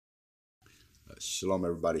Shalom,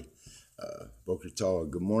 everybody. Boker Tall,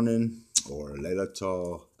 good morning, or Layla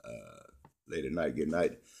Tall, late at night, good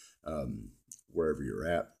night, wherever you're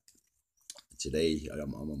at. Today, I'm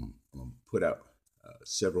going to put out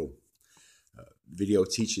several video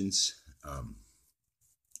teachings. I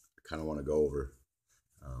kind of want to go over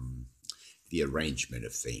the arrangement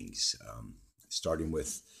of things, starting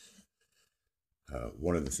with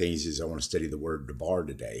one of the things is I want to study the word debar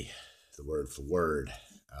today, the word for word.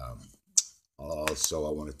 Also,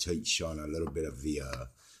 I want to teach on a little bit of the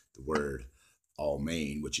word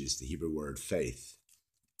almain, which is the Hebrew word faith.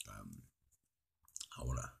 I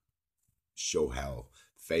want to show how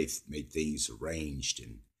faith made things arranged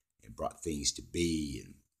and brought things to be,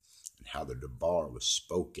 and how the debar was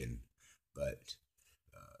spoken. But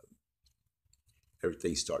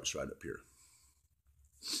everything starts right up here.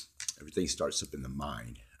 Everything starts up in the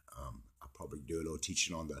mind. I'll probably do a little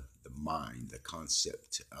teaching on the mind, the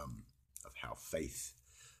concept of how faith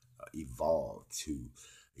evolved to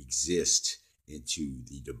exist into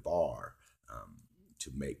the debar,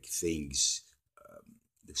 to make things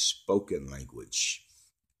the spoken language,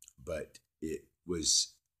 but it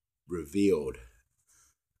was revealed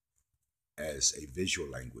as a visual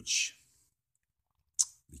language.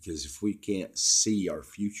 Because if we can't see our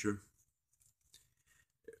future,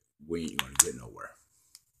 we ain't going to get nowhere.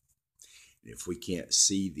 And if we can't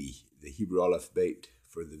see the Hebrew alphabet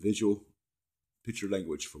for the visual picture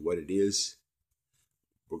language for what it is,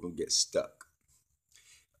 we're going to get stuck.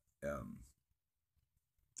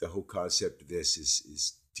 The whole concept of this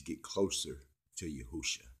is to get closer to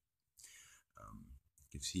Yahushua.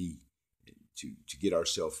 To get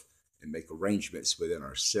ourselves and make arrangements within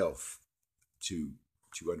ourselves to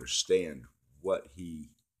understand what he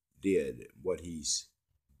did, what he's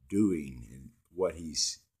doing, and what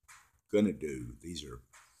he's going to do. These are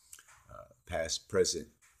past, present,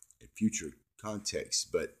 and future contexts,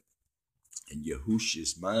 but in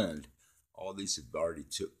Yahushua's mind, all these have already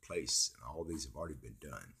took place, and all these have already been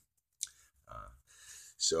done.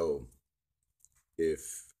 So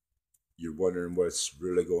if you're wondering what's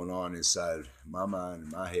really going on inside my mind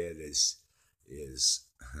and my head, is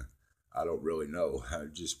I don't really know. I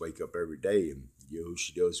just wake up every day and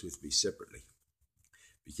Yahushua deals with me separately,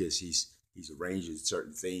 because he's arranging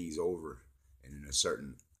certain things over and in a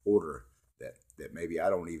certain order that maybe I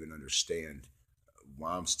don't even understand.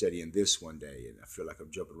 Why I'm studying this one day and I feel like I'm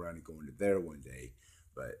jumping around and going to there one day,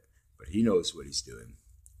 but he knows what he's doing,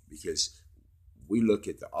 because we look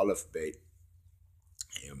at the alphabet,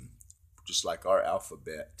 and just like our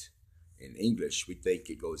alphabet in English, we think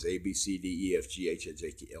it goes A, B, C, D, E, F, G, H, I,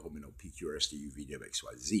 J, K, L, M, N, O, P, Q, R, S, T, U, V, W, X,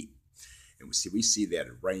 Y, Z. And we see that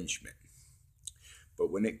arrangement.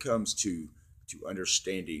 But when it comes to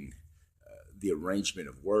understanding the arrangement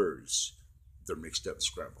of words, they're mixed up and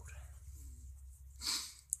scrambled.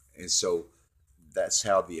 And so that's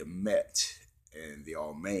how the emet and the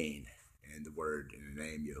almain and the word in the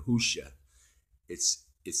name Yahushua, it's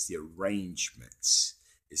the arrangements.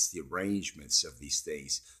 It's the arrangements of these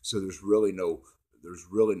things. So there's really no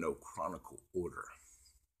chronicle order.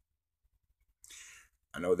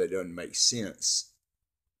 I know that doesn't make sense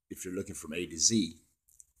if you're looking from A to Z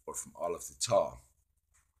or from Aleph to Taw.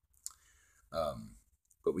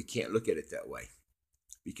 But we can't look at it that way,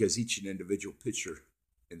 because each and individual picture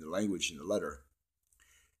in the language and the letter,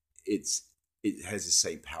 it has the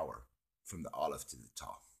same power from the Aleph to the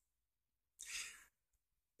Taw.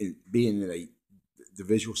 And being in the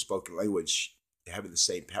visual spoken language, having the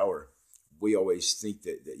same power, we always think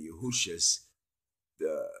that Yahushua's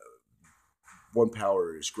one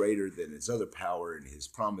power is greater than his other power and his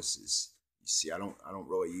promises. You see, I don't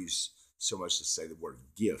really use so much to say the word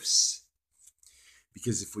gifts,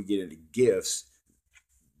 because if we get into gifts,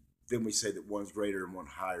 then we say that one's greater and one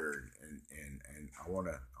higher, and I want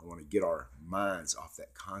to get our minds off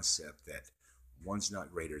that concept that one's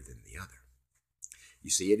not greater than the other. You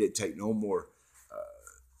see, it didn't take no more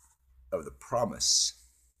of the promise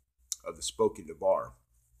of the spoken debar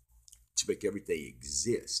to make everything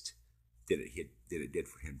exist than it did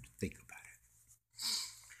for him to think about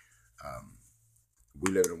it.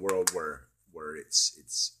 We live in a world where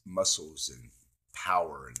it's muscles and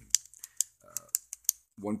power, and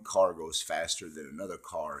one car goes faster than another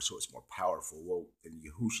car, so it's more powerful. Well, in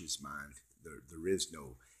Yahushua's mind, there is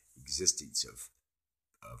no existence of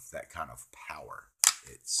that kind of power.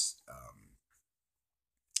 It's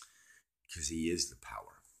because he is the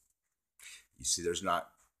power. You see, there's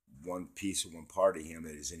not one piece or one part of him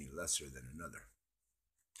that is any lesser than another.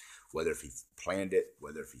 Whether if he planned it,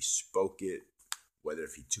 whether if he spoke it, whether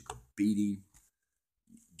if he took a beating,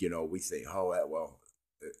 we think, oh, well,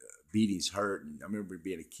 beatings hurt. And I remember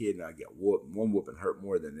being a kid and I got whooped. One whooping hurt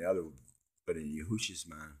more than the other. But in Yahushua's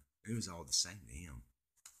mind, it was all the same to him.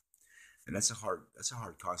 And that's a hard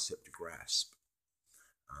concept to grasp.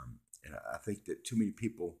 And I think that too many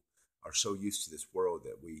people are so used to this world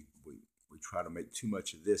that we try to make too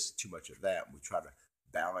much of this, too much of that. And we try to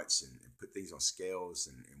balance and put things on scales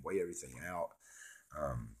and weigh everything out.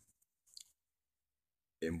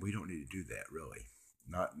 And we don't need to do that, really.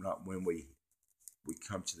 Not when we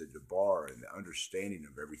come to the debar and the understanding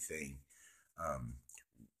of everything.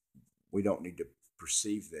 We don't need to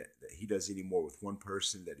perceive that he does any more with one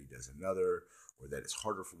person than he does another, or that it's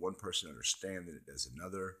harder for one person to understand than it does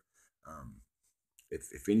another.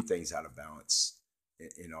 If anything's out of balance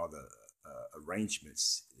in all the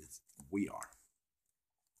arrangements, we are.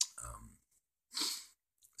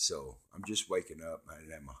 So I'm just waking up. I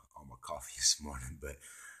didn't have all my coffee this morning, but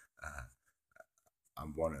I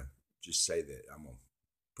want to just say that I'm going to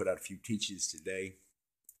put out a few teachings today.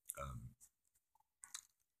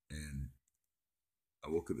 And I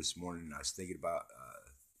woke up this morning and I was thinking about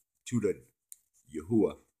Tudah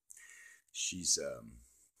Yahuah. She's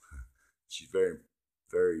very,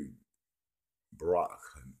 very barak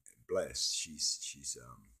and blessed.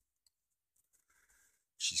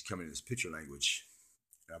 She's coming in this picture language.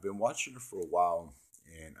 And I've been watching her for a while,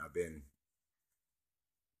 and I've been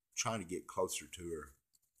trying to get closer to her,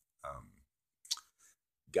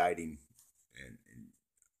 guiding and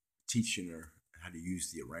teaching her how to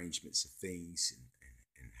use the arrangements of things and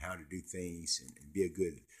how to do things and be a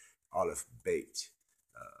good olive baked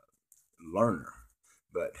learner.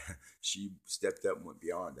 But she stepped up and went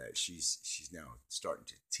beyond that. She's now starting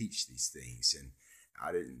to teach these things, and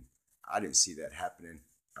I didn't see that happening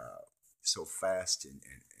so fast and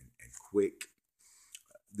quick.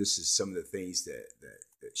 This is some of the things that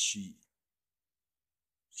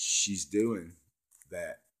she's doing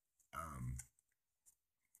that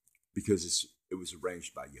because it was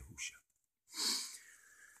arranged by Yahushua.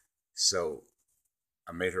 So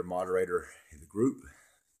I made her moderator in the group.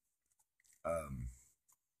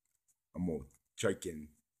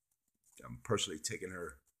 I'm personally taking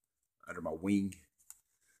her under my wing,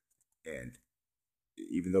 and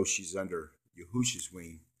even though she's under Yahushua's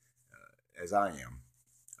wing, as I am,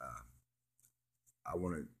 I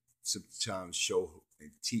want to sometimes show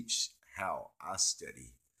and teach how I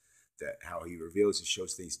study, that how he reveals and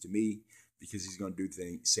shows things to me, because he's going to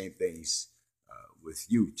do same things with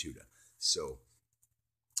you, Tudah. So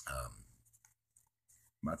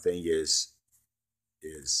my thing is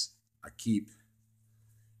I keep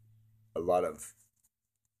a lot of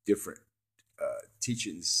different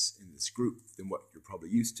teachings in this group than what you're probably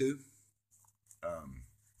used to.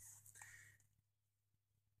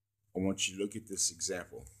 I want you to look at this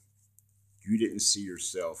example. You didn't see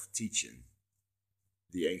yourself teaching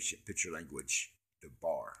the ancient picture language, the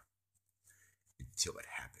bar, until it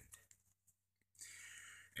happened.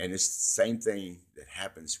 And it's the same thing that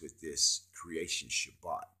happens with this creation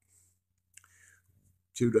Shabbat.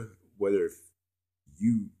 Tudah, whether if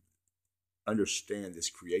you understand this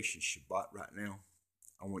creation Shabbat right now,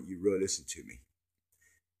 I want you to really listen to me.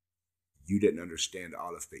 You didn't understand the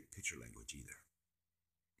olive baked picture language either.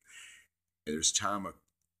 And there's time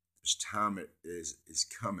it is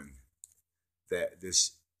coming that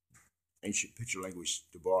this ancient picture language,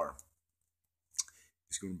 Debar,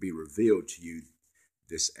 is going to be revealed to you,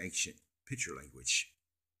 this ancient picture language.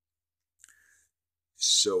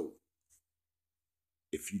 So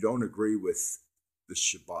if you don't agree with the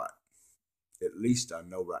Shabbat, at least I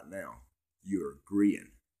know right now you're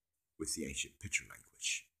agreeing with the ancient picture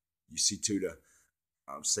language. You see, Tudah,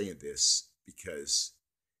 I'm saying this because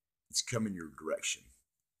it's coming your direction.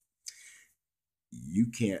 You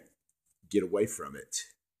can't get away from it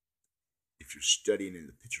if you're studying in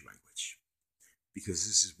the picture language, because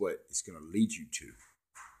this is what it's going to lead you to.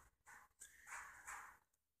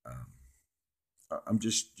 I'm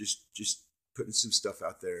just putting some stuff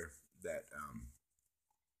out there that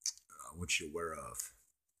I want you aware of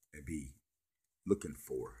and be looking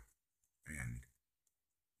for. And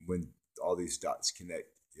when all these dots connect,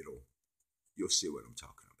 you'll see what I'm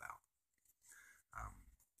talking about.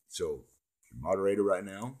 So you're moderator right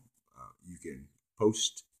now. You can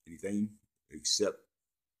post anything except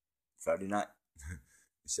Friday night and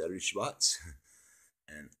Saturday Shabbats,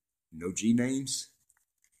 and no G names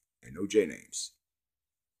and no J names.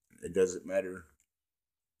 It doesn't matter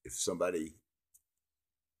if somebody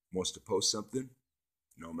wants to post something,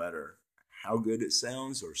 no matter how good it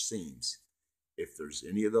sounds or seems. If there's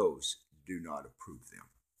any of those, do not approve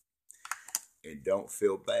them. And don't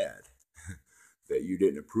feel bad that you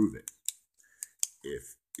didn't approve it.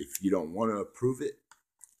 If you don't want to approve it,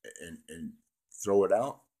 and throw it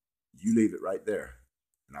out, you leave it right there,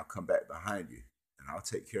 and I'll come back behind you, and I'll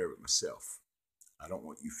take care of it myself. I don't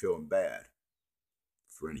want you feeling bad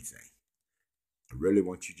for anything. I really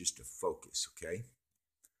want you just to focus, okay?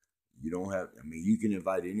 You don't have, I mean, you can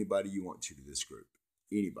invite anybody you want to this group.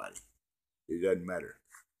 Anybody. It doesn't matter.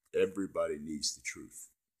 Everybody needs the truth.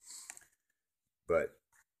 But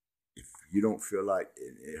if you don't feel like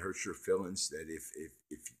it hurts your feelings that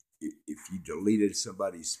if you deleted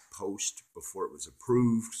somebody's post before it was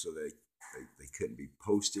approved so they couldn't be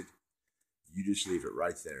posted, you just leave it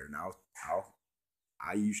right there. And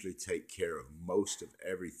I usually take care of most of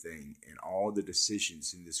everything, and all the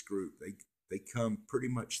decisions in this group, they come pretty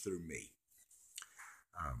much through me.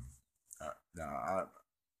 Now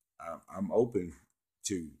I'm open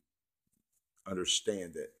to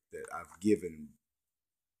understand that I've given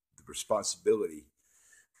the responsibility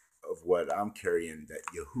of what I'm carrying that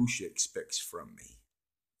Yahushua expects from me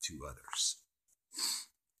to others.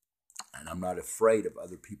 And I'm not afraid of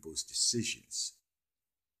other people's decisions.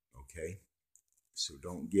 Okay? So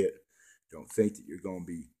don't think that you're going to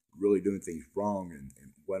be really doing things wrong and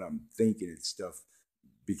what I'm thinking and stuff,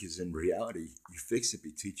 because in reality, you fix it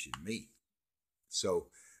be teaching me.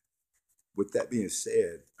 So with that being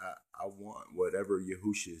said, I want whatever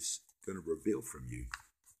Yahushua's going to reveal from you.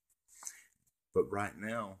 But right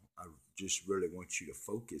now, I just really want you to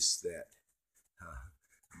focus that,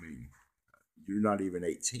 you're not even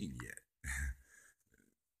 18 yet.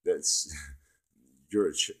 You're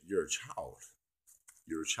a child.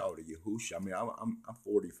 You're a child of Yahushua. I mean, I'm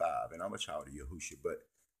 45 and I'm a child of Yahushua, but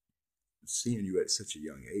seeing you at such a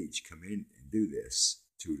young age come in and do this,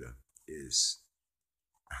 Tudah, is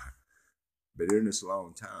been in this a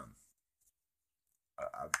long time.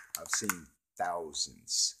 I've seen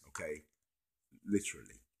thousands, okay,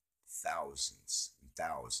 literally thousands and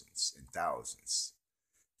thousands and thousands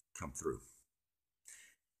come through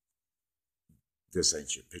this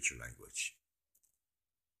ancient picture language,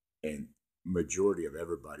 and majority of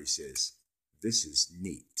everybody says this is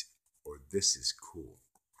neat or this is cool,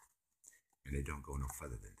 and they don't go no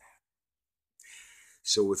further than that.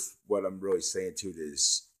 So with what I'm really saying to it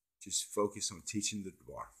is just focus on teaching the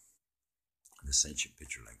Dvar, this ancient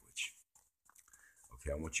picture language.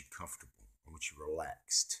 Okay, I want you comfortable. I want you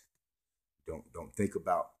relaxed. Don't think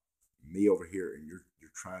about me over here and you're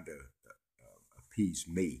trying to appease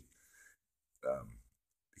me,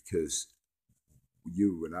 because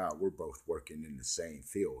you and I, we're both working in the same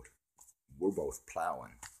field. We're both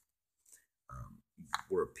plowing.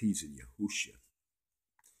 We're appeasing Yahushua.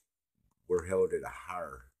 We're held at a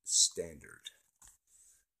higher standard.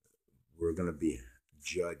 We're going to be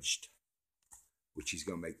judged, which he's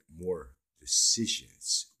going to make more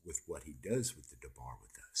decisions with what he does with the Debar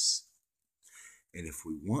with us. And if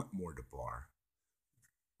we want more Debar,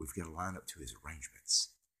 we've got to line up to his arrangements.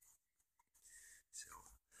 So,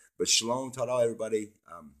 but shalom, toda, everybody.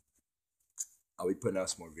 I'll be putting out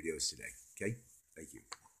some more videos today. Okay? Thank you.